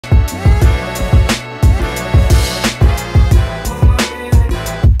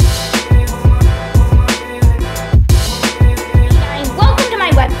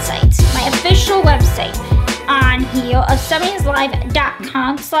URL of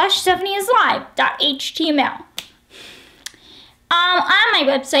 70slive.com/70slive.html. On my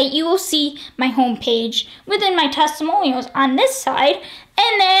website, you will see my homepage within my testimonials on this side,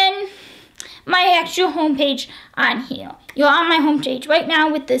 and then my actual homepage on here. You're on my homepage right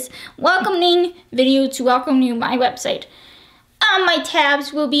now with this welcoming video to welcome you to my website. My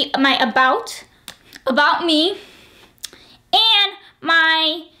tabs will be my about me, and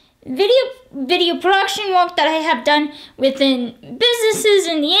my video production work that I have done within businesses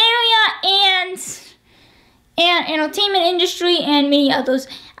in the area and entertainment industry and many others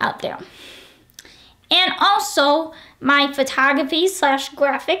out there. And also my photography /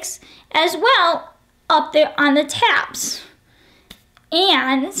 graphics as well up there on the tabs.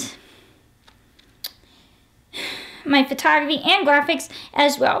 And my photography and graphics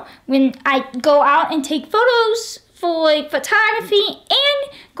as well when I go out and take photos for photography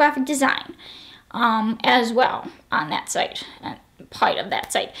and graphic design as well on that site, part of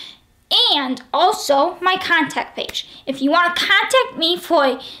that site. And also my contact page. If you want to contact me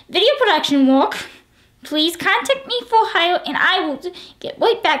for video production work, please contact me for hire and I will get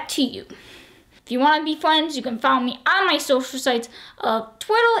right back to you. If you want to be friends, you can follow me on my social sites of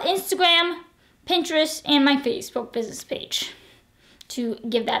Twitter, Instagram, Pinterest, and my Facebook business page to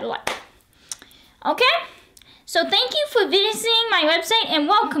give that a like. Okay? So thank you for visiting my website and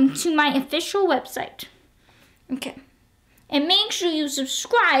welcome to my official website. Okay. And make sure you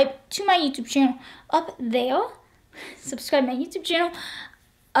subscribe to my YouTube channel up there. Subscribe to my YouTube channel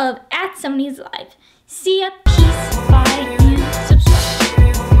of @70slive. See ya. Peace. Bye. And subscribe.